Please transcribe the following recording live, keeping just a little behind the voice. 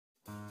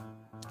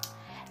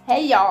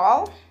Hey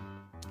y'all,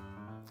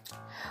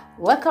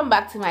 welcome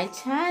back to my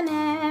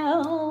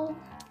channel.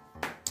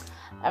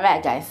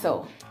 Alright guys,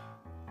 so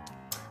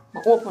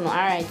I hope you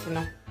alright, you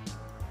know.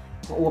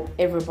 I hope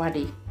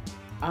everybody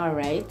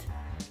alright.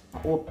 I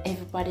hope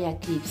everybody I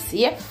keep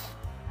safe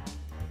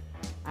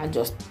and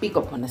just pick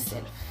up on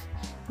yourself.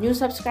 New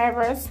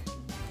subscribers,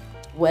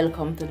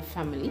 welcome to the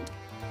family.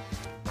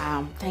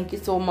 Thank you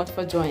so much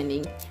for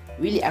joining.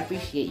 Really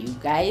appreciate you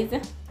guys.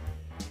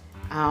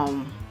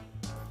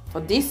 For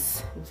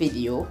this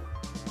video,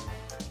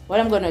 what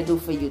I'm gonna do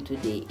for you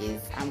today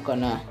is I'm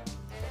gonna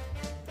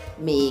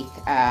make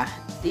a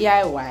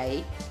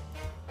DIY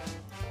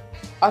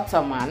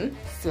ottoman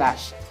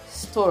 /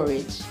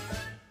 storage,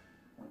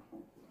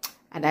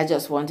 and I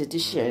just wanted to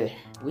share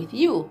with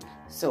you.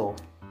 So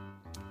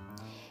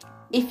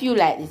if you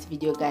like this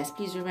video guys,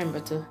 please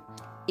remember to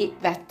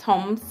hit that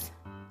thumbs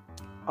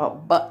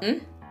up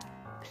button.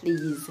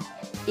 Please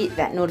hit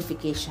that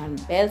notification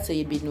bell so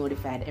you'll be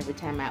notified every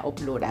time I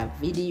upload a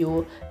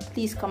video.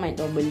 Please comment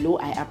down below.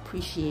 I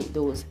appreciate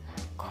those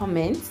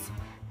comments.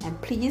 And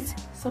please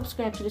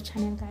subscribe to the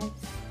channel guys.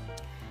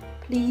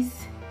 Please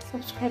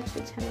subscribe to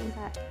the channel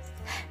guys.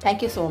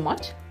 Thank you so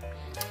much.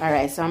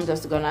 Alright, so I'm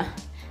just gonna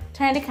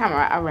turn the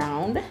camera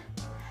around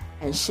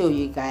and show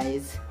you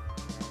guys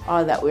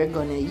all that we're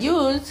gonna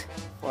use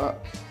for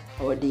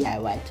our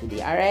DIY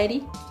today.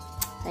 Alrighty,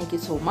 thank you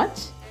so much.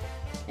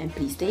 And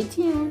please stay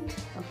tuned,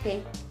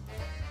 okay?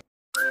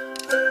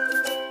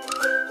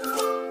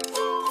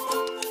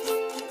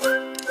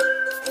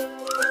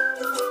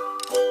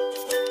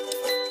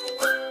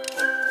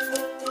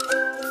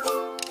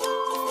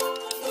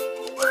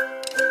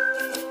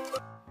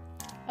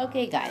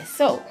 Okay guys,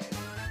 so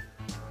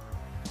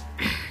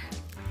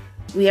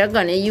we are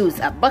gonna use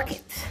a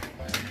bucket.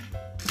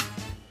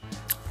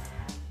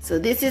 So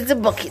this is the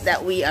bucket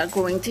that we are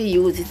going to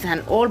use. It's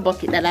an old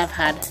bucket that I've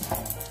had.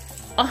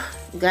 Oh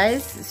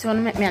guys, it's gonna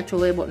make me throw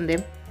away button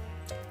them.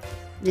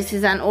 This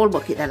is an old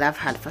bucket that I've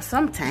had for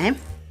some time,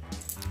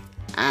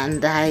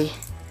 and I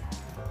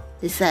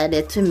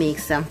decided to make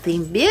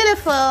something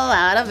beautiful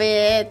out of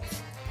it.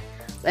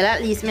 Well,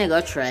 at least me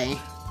go try.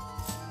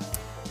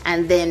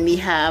 And then we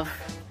have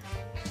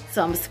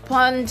some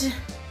sponge,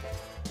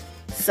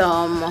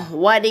 some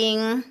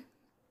wadding,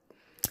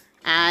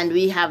 and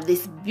we have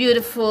this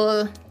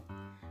beautiful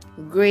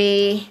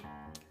gray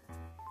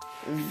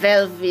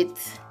velvet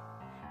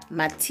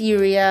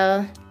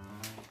material.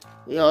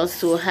 We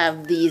also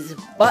have these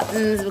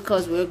buttons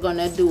because we're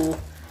gonna do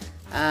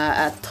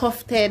a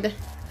tufted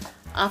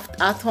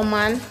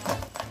ottoman.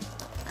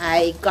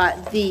 I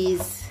got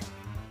these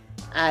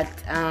at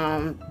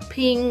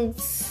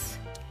Pink's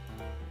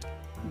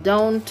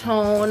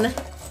downtown.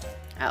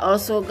 I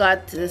also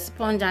got the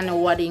sponge and the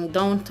wadding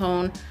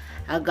downtown.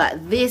 I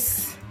got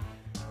this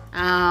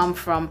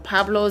from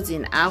Pablo's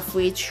in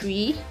Halfway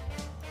Tree.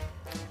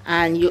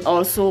 And you're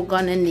also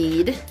gonna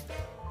need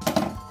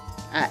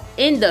an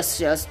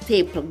industrial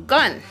staple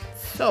gun.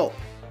 So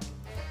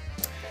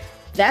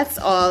that's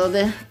all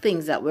the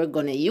things that we're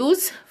gonna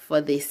use for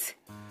this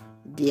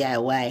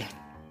DIY.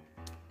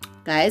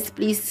 Guys,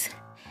 please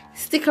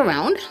stick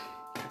around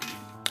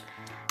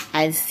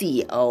and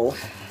see how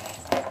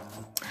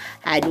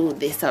I do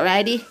this.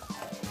 Alrighty,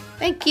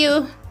 thank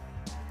you.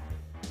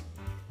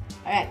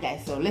 Alright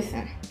guys, so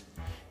listen,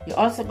 you're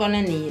also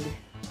gonna need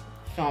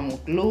some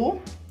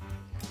glue.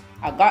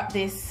 I got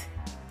this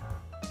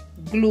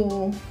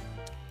glue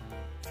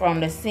from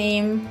the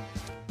same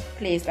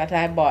place that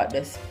I bought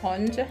the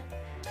sponge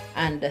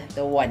and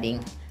the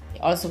wadding.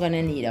 You're also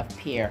gonna need a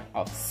pair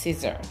of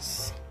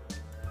scissors.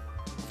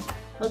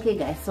 Okay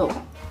guys, so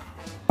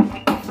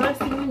first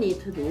thing you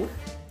need to do,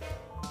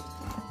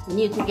 you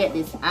need to get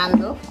this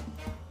handle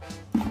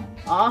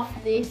off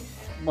this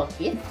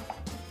bucket,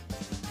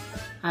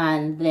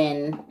 and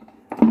then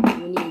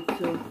you need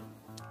to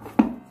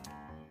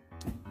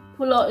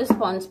pull out the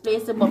sponge,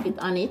 place the bucket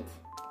on it,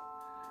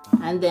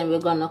 and then we're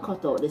gonna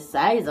cut out the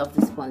size of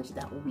the sponge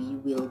that we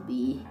will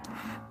be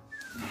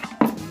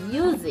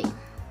using.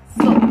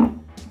 So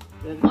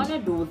we're gonna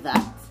do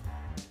that,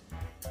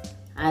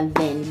 and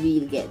then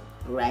we'll get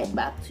right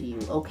back to you,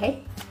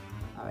 okay?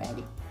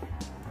 Alrighty.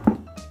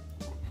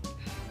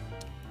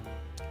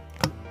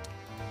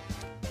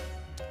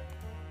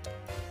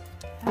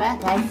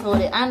 Alright guys, so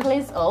the handle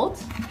is out.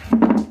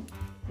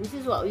 This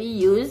is what we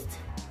used.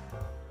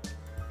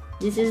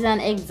 This is an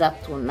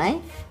X-Acto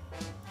knife,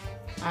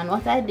 and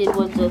what I did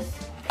was just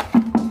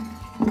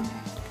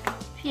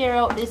pare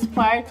out this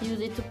part, use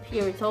it to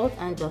pare it out,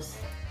 and just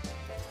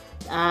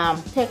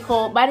take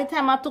out. By the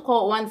time I took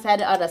out one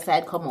side, the other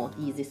side come out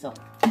easy. So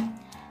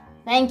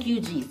thank you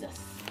Jesus.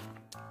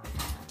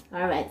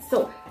 Alright,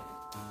 so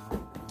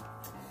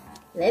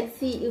let's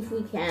see if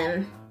we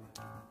can,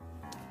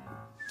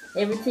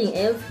 everything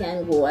else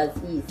can go as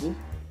easy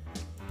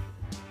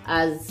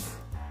as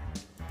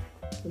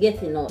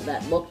getting out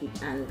that bucket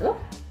handle.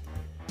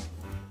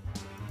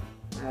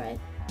 Alright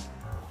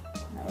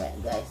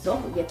guys, so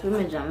we get the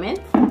measurement.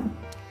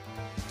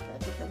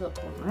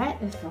 Right,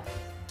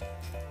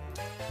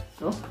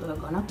 so we're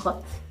gonna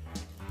cut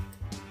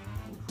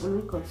will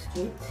we cut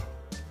straight?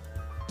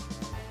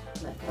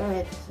 Like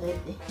alright,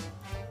 slightly.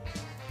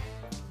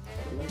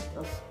 Let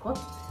us cut.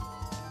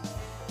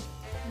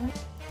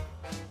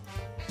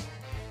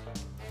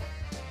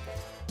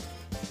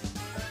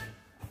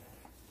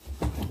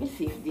 Let me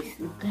see if this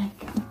look like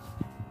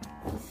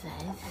this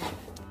size.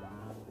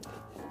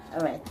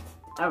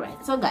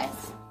 Alright, so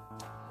guys,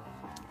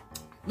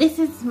 this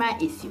is my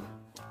issue.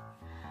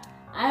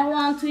 I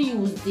want to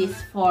use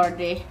this for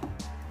the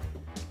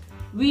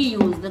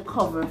reuse the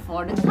cover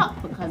for the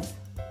top, because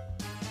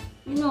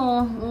you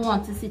know we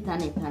want to sit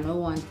on it and we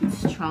want it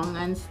strong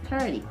and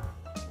sturdy.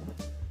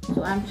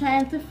 So I'm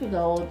trying to figure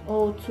out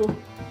how to,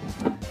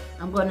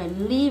 I'm gonna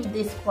leave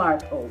this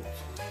part out.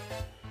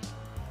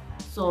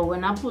 So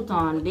when I put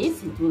on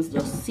this, it will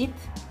just sit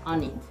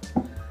on it.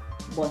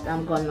 But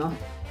I'm gonna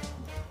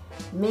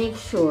make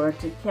sure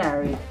to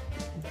carry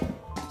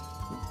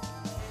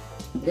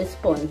the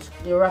sponge,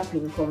 the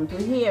wrapping come to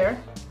here,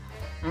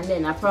 and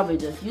then I probably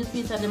just use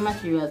piece of the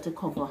material to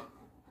cover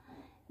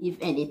if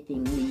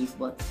anything leaves,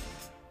 but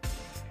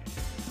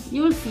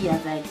you'll see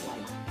as I go.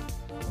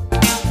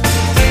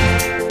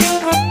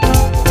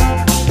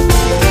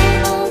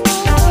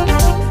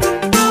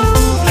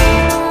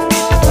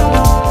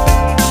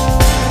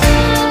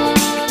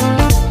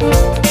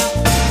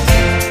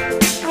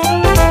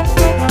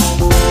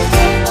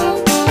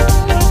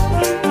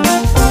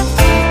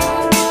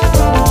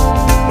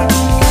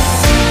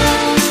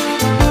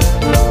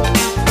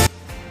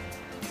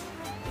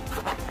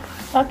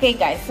 Okay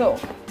guys, so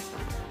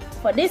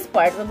for this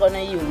part we're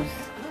gonna use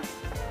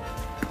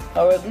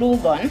our glue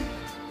gun.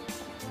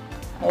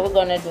 What we're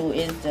gonna do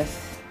is just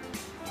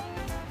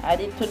add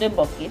it to the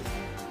bucket,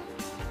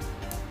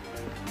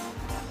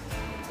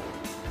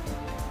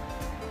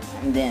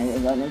 and then we're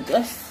gonna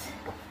just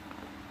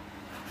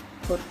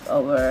put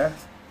our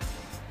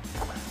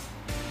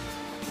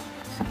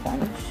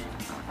sponge,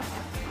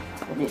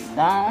 put it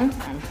down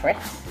and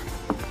press.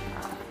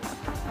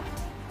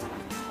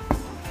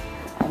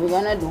 We're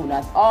gonna do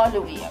that all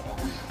the way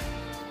around.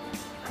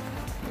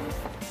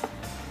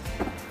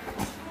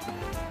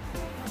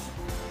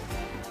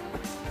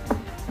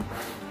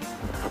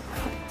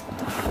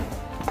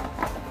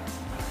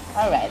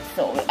 Alright,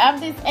 so we have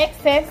this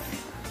excess,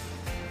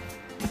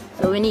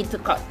 so we need to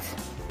cut.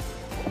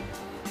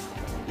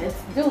 Let's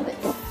do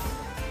this.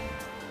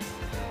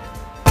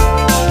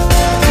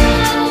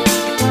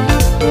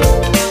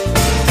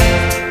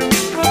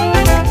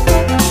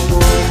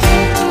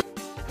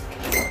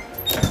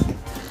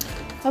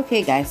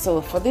 Okay guys,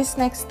 so for this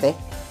next step,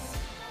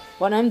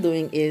 what I'm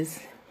doing is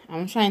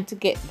I'm trying to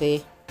get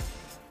the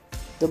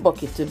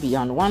bucket to be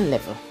on one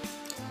level.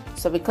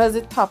 So because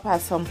the top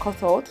has some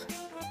cutout,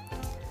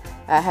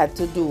 I had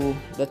to do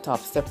the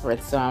top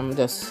separate, so I'm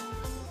just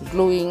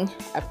gluing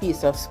a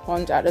piece of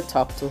sponge at the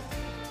top to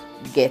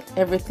get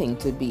everything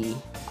to be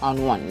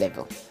on one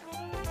level.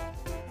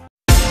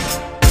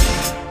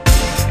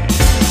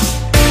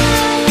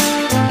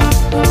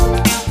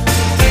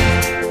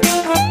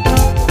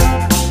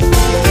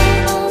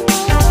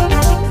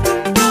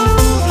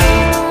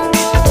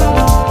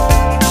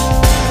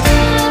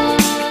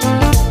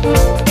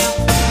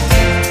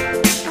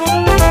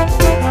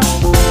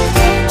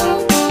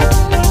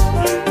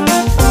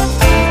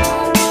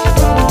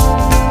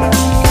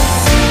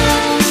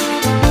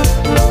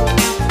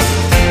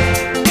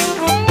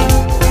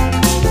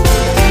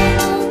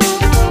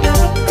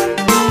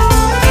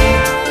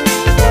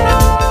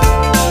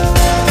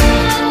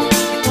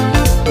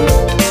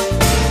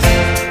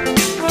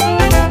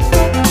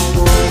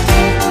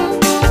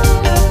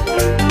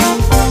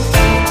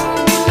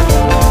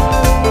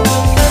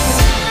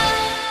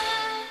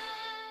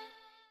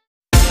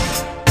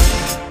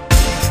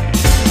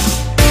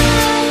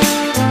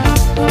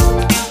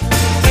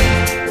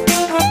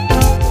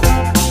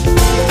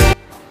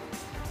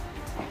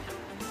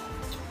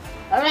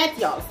 Alright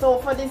y'all, so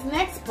for this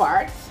next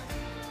part,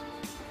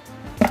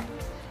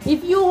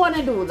 if you want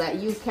to do that,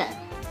 you can.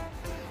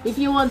 If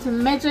you want to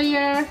measure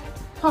your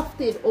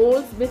tufted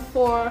holes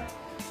before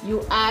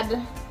you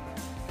add,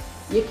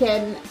 you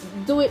can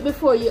do it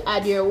before you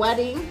add your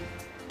wadding.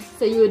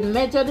 So you would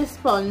measure the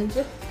sponge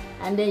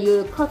and then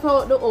you cut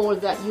out the holes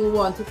that you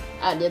want to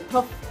add the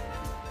tuft,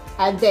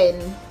 and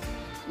then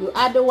you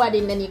add the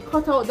wadding, then you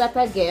cut out that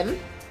again,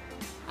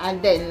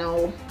 and then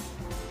now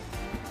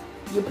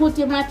you put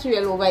your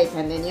material over it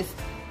and then you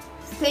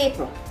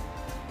staple.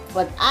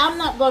 But I'm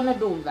not gonna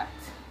do that.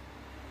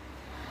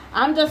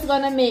 I'm just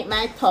gonna make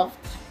my tuft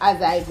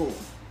as I go.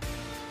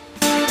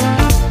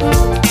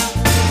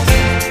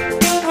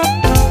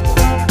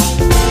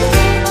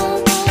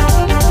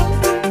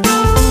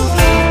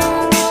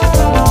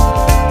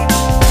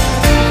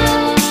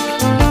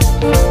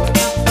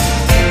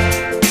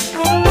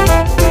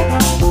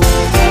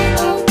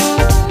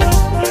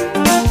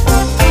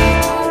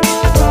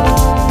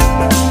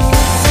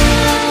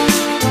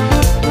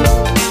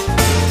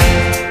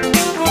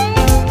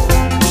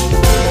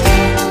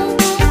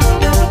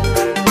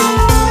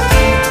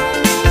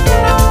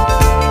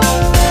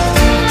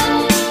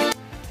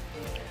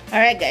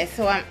 Alright guys,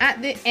 so I'm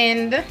at the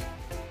end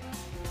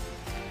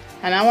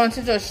And I want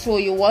to just show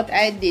you what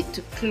I did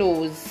to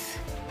close,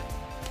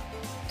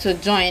 to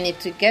join it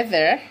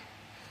together.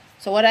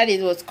 So what I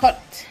did was cut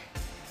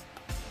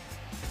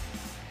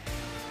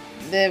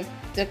the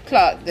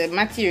cloth, the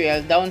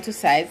material down to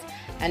size,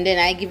 and then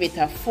I give it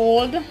a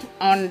fold it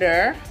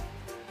under,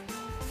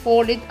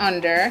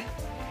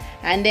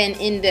 and then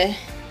in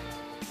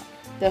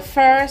the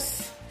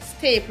first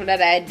staple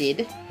that I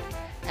did,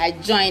 I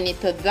join it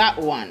to that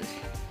one,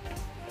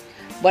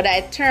 but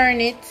I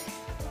turn it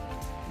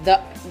the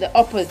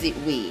opposite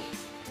way.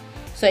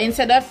 So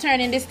instead of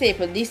turning the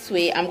staple this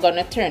way, I'm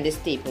gonna turn the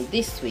staple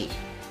this way,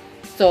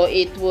 so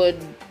it would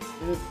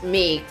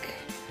make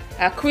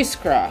a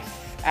crisscross.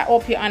 I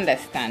hope you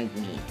understand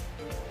me,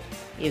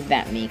 if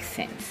that makes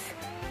sense.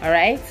 All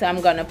right, so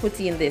I'm gonna put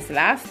in this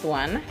last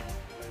one,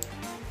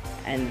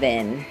 and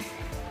then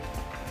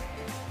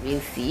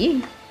we'll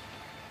see.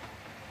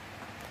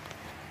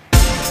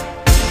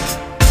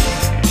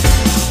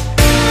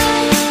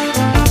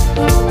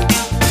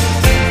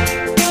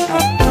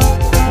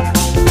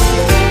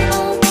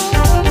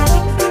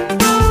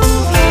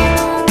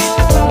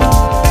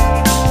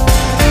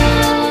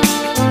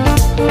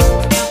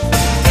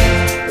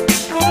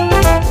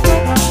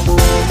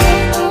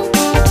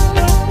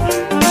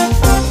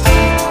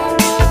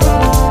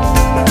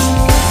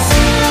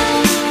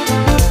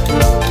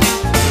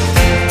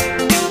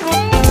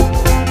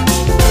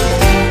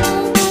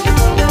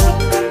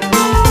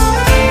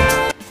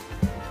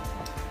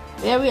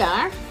 There we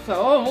are.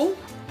 So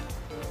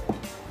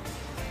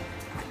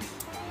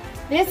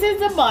this is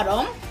the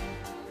bottom.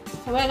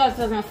 So we're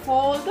going to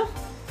fold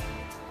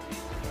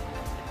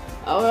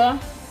our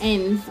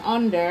ends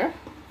under,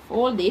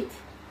 fold it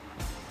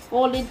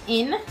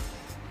in,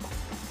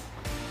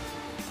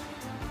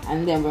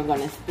 and then we're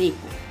going to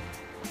staple.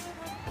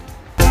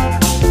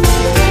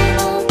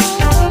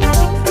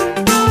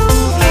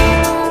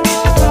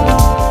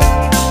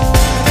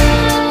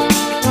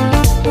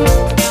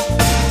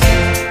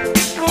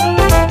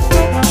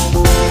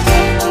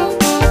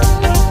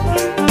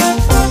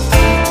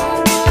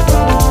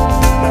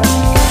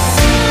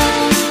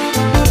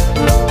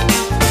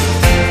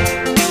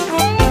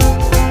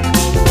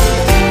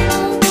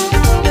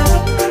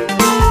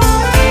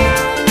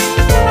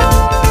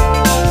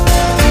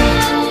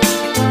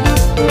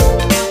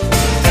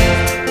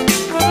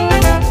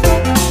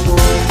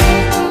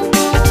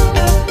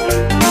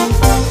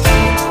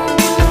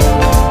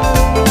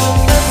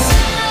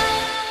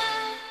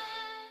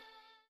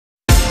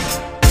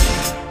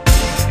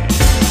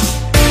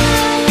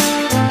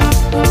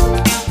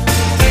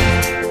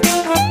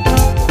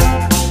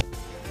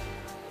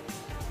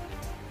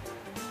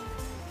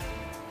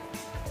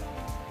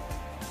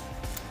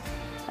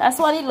 That's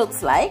what it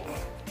looks like.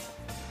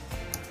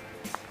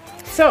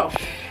 So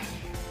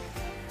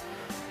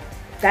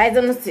guys,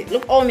 don't see,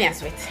 look all me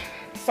as it.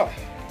 So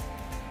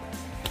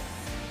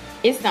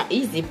it's not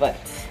easy, but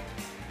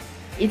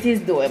it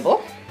is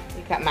doable.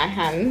 Look at my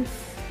hands,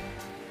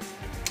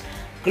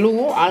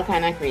 glue, all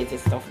kind of crazy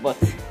stuff, but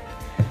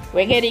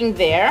we're getting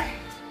there.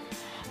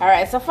 All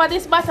right, so for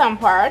this bottom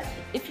part,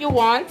 if you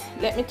want,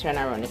 let me turn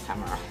around the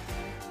camera.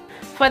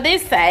 For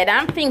this side,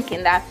 I'm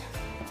thinking that,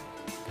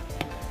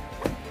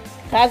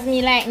 cause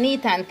me like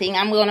neat and thing,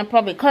 I'm gonna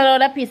probably cut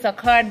out a piece of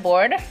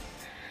cardboard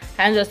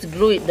and just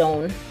glue it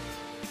down.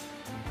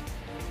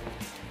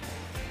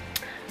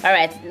 All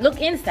right, look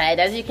inside.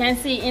 As you can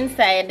see,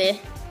 inside the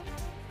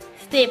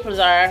staples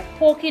are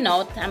poking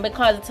out, and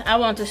because I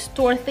want to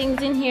store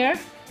things in here,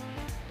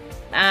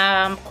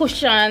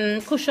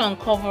 cushion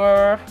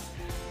cover,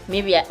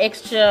 maybe an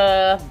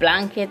extra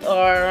blanket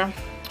or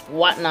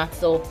whatnot.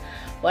 So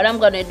what I'm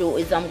gonna do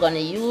is I'm gonna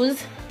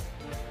use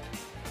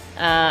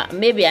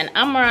maybe an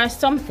hammer or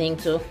something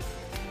to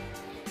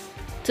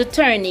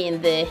turn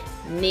in the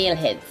nail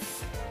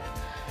heads.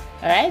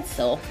 All right,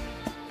 so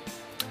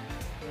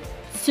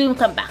soon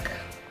come back.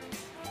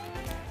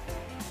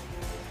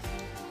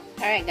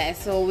 All right guys,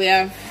 so we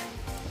have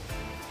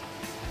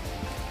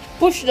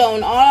pushed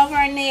down all of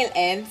our nail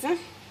heads,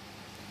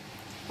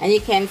 and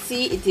you can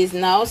see it is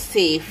now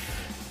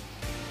safe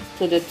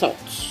to the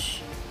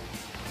touch.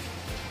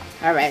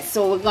 All right,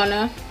 so we're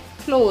gonna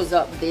close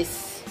up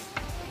this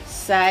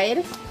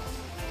side,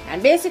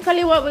 and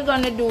basically what we're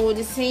gonna do,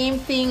 the same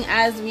thing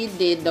as we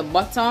did the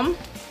bottom.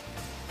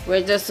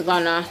 We're just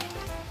gonna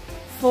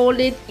fold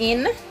it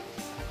in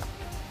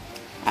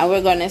and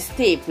we're gonna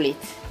staple it,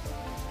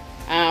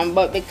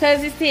 but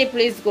because the staple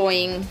is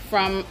going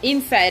from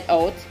inside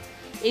out,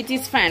 it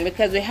is fine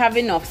because we have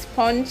enough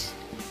sponge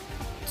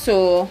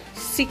to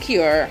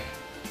secure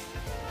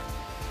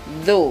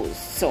those.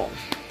 So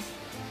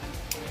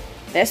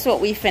that's what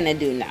we finna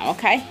do now,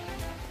 okay?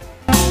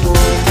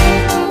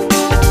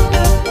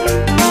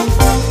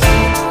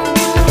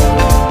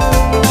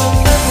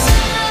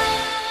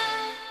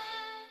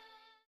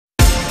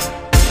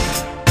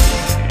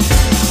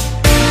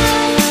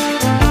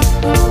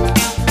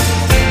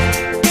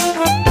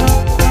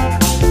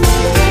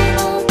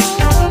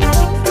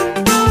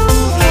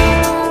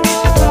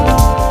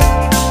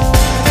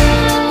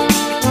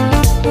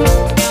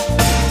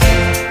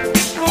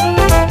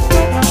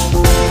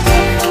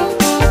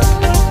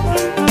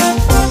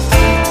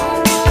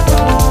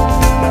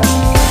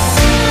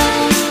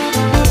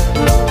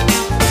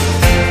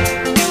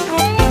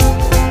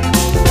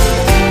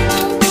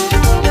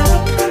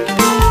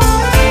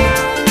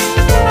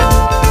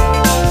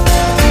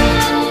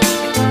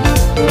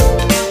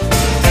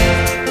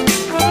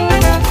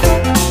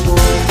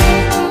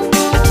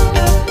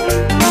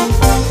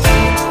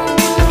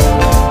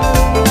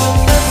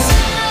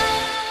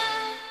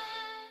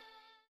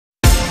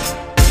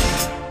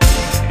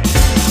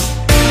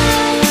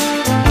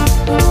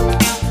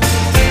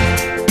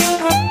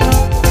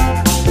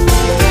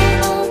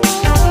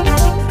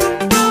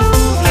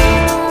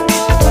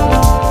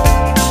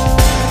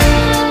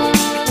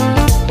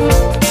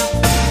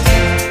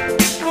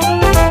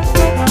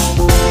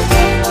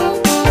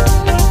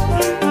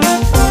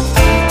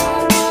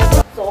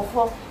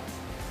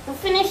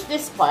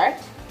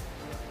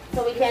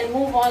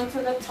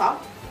 the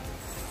top,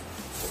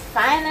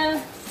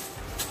 final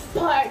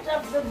part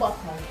of the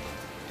bottom.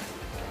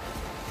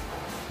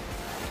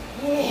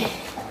 Yeah.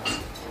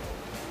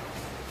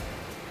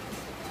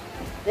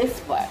 This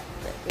part,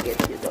 let me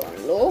get you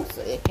down low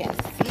so you can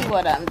see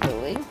what I'm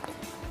doing.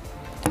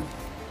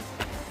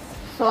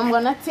 So I'm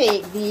gonna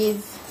take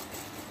these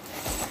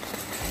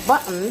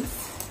buttons,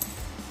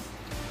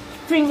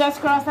 fingers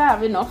crossed I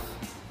have enough.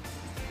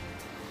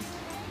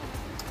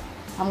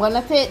 I'm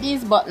gonna take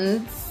these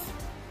buttons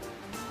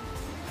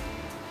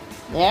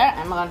there.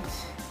 I'm gonna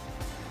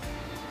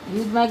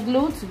use my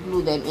glue to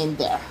glue them in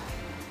there.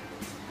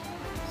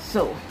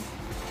 So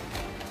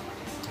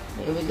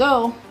here we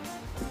go.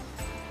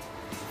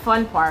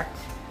 Fun part.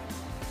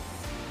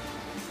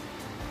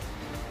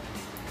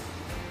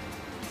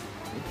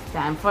 It's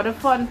time for the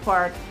fun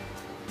part.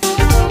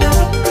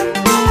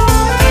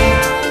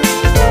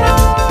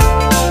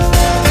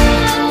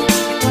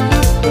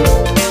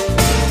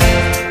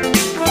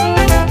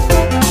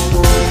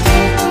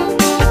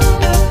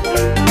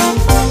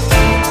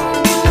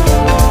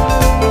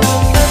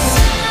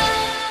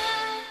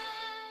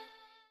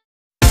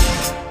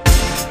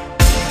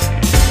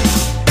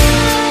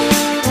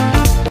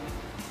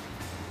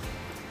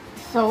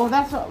 So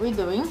that's what we're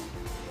doing.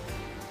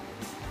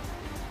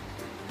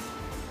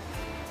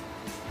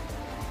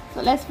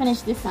 So let's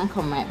finish this and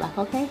come right back,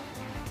 okay?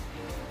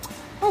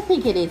 I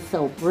think it is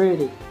so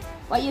pretty.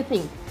 What do you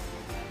think?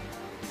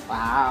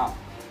 Wow.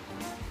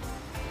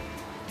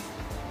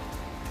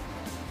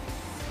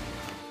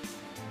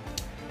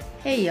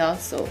 Hey y'all,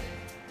 so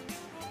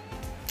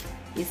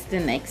it's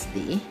the next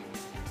day.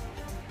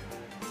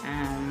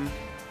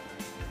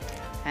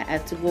 I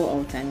had to go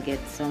out and get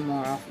some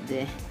more of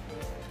the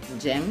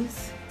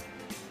gems,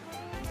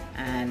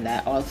 and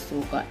I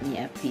also got me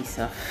a piece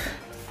of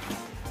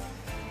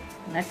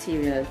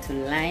material to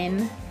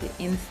line the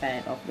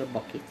inside of the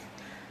bucket.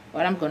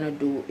 What I'm gonna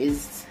do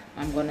is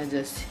I'm gonna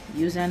just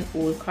use an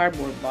old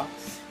cardboard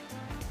box,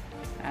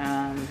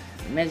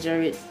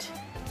 measure it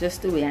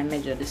just the way I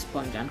measure the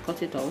sponge and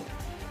cut it out,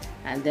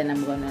 and then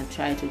I'm gonna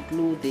try to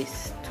glue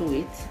this to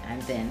it,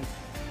 and then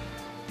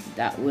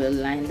that will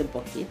line the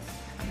bucket.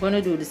 I'm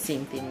gonna do the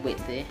same thing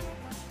with the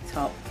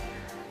top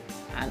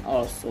and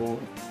also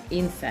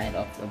inside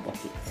of the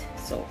bucket.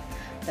 So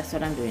that's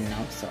what I'm doing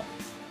now. So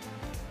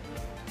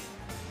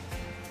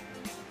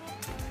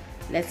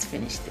let's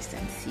finish this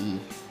and see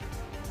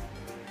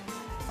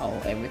how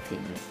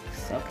everything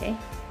looks, okay?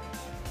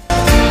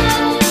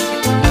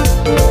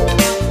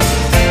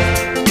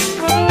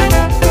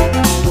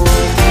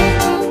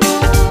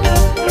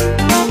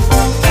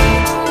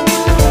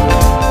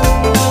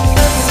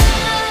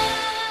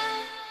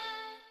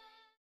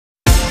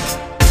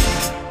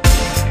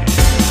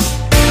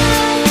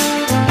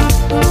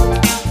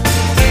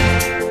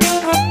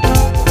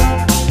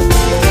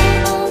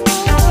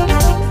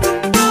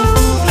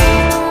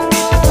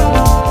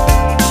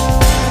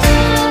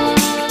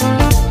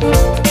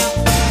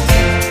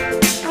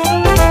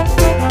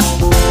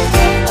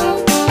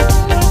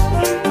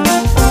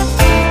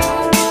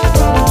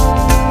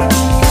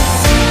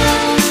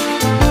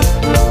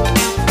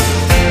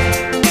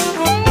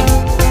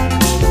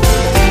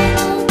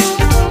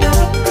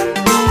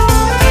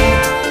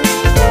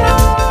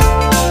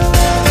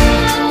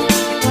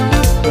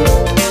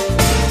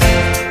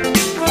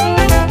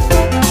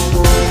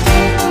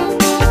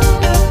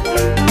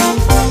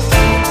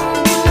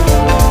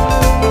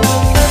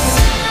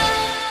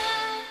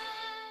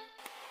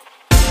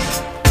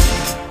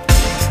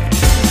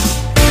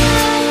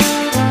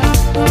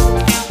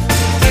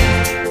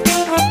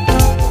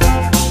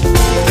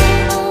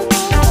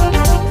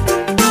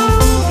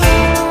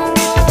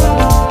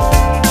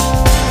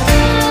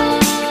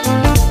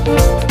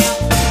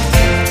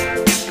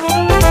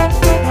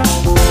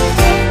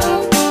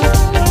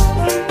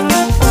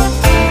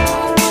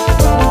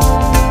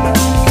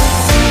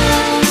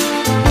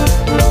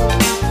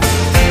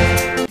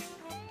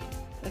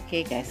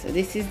 Okay guys, so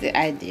this is the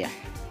idea.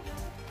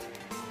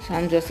 So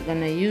I'm just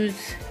gonna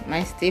use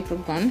my staple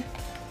gun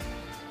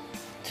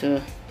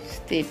to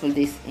staple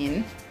this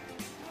in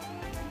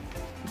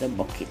the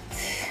bucket,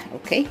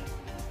 okay?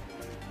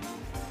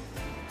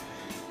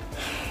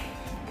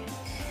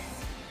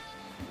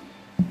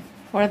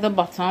 For the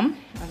bottom,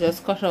 I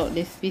just cut out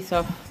this piece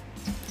of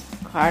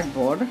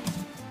cardboard.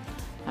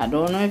 I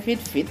don't know if it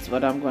fits,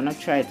 but I'm gonna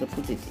try to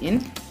put it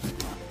in,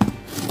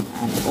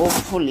 and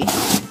hopefully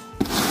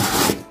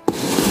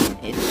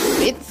it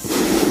fits.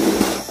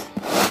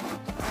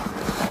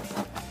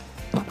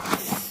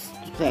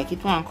 Looks like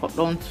it want to cut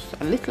down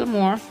a little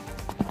more,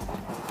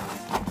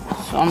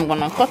 so I'm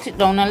gonna cut it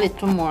down a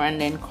little more and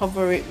then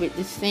cover it with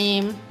the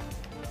same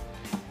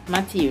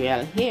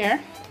material here.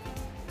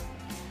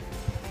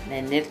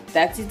 Then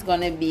that is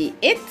gonna be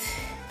it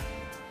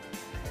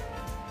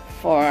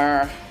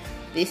for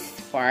this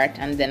part,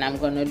 and then I'm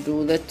gonna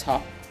do the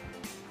top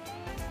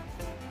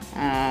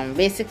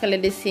basically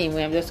the same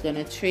way. I'm just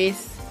gonna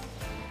trace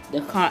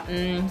the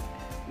cotton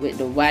with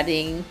the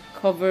wadding,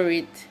 cover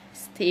it,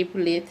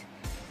 staple it,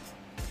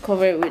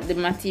 cover it with the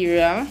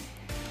material,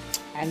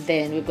 and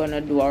then we're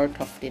gonna do our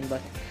tufting,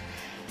 but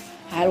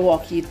I'll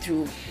walk you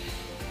through.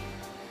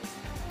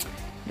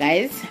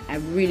 Guys, I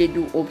really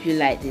do hope you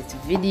like this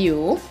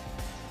video,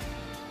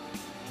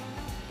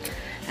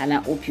 and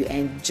I hope you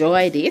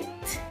enjoyed it.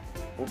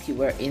 Hope you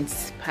were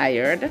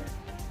inspired.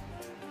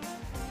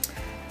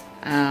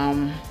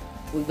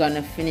 We're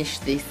gonna finish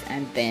this,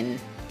 and then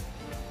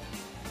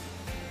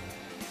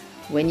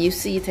when you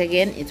see it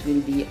again, it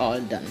will be all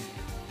done.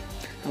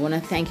 I want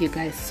to thank you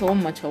guys so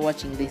much for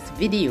watching this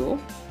video,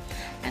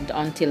 and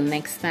until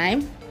next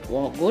time,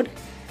 walk good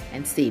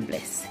and stay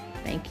blessed.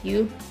 Thank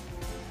you.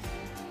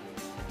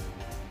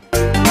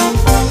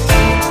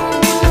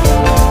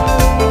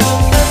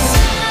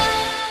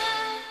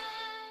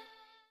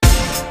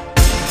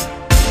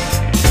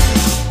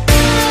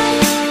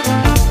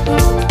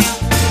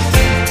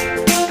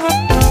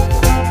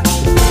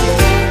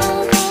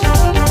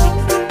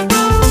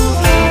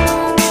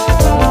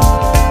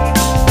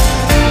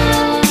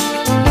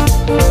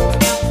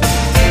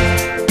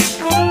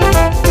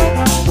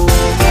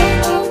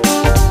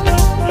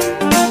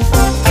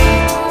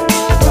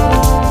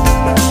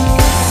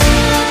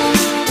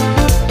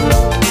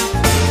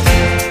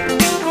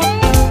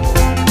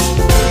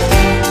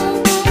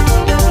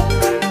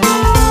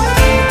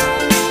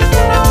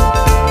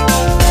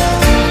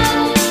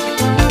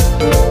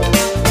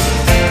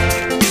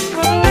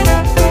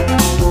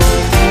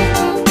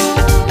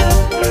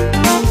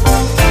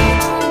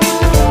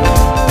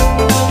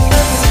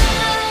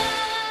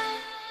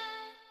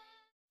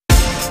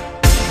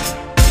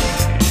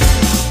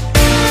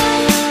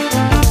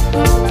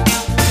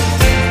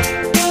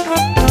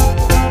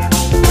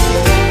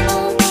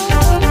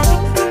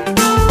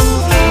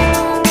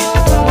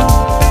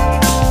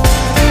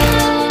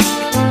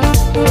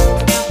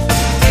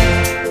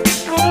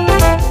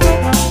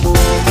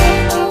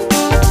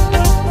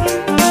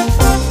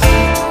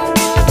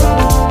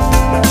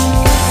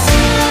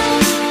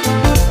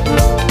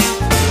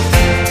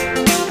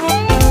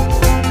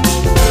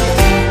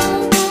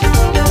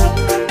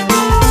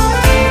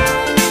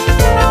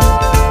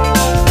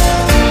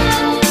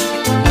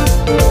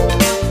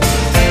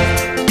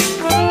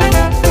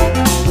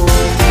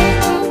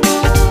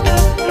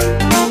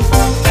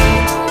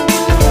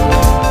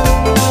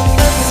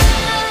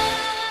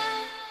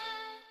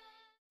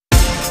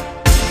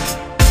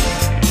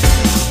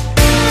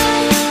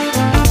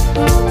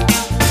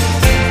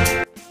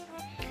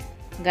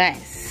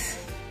 Guys,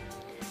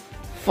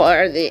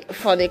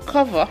 for the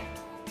cover,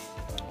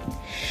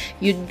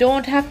 you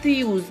don't have to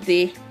use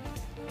the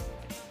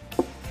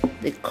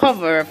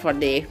cover for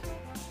the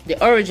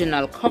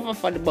original cover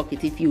for the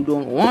bucket if you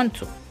don't want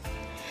to.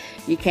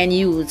 You can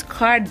use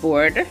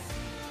cardboard,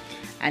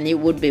 and it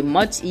would be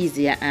much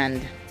easier,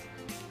 and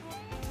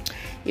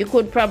you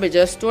could probably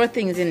just store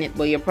things in it,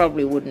 but you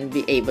probably wouldn't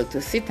be able to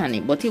sit on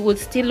it, but it would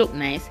still look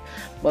nice.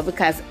 But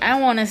because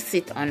I want to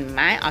sit on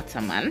my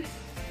ottoman,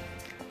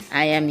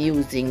 I am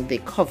using the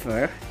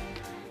cover.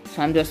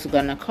 So I'm just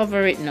gonna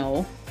cover it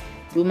now,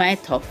 do my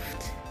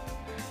tuft,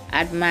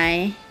 add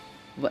my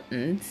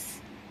buttons,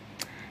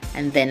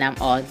 and then I'm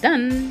all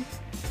done.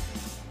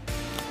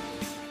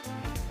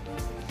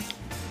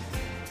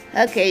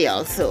 Okay,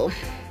 y'all, so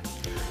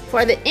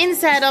for the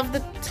inside of the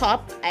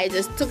top, I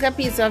just took a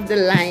piece of the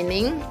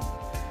lining,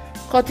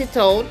 cut it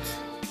out,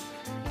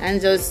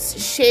 and just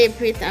shape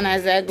it, and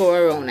as I go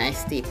around I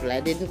staple. I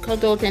didn't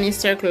cut out any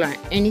circle or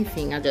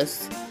anything. I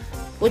just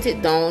put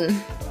it down,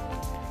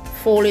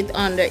 fold it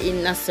under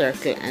in a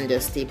circle, and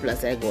just staple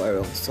as I go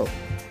around. So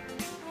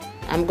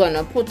I'm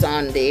gonna put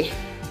on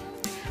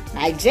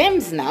my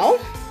gems now,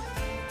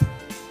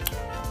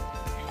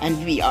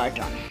 and we are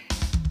done.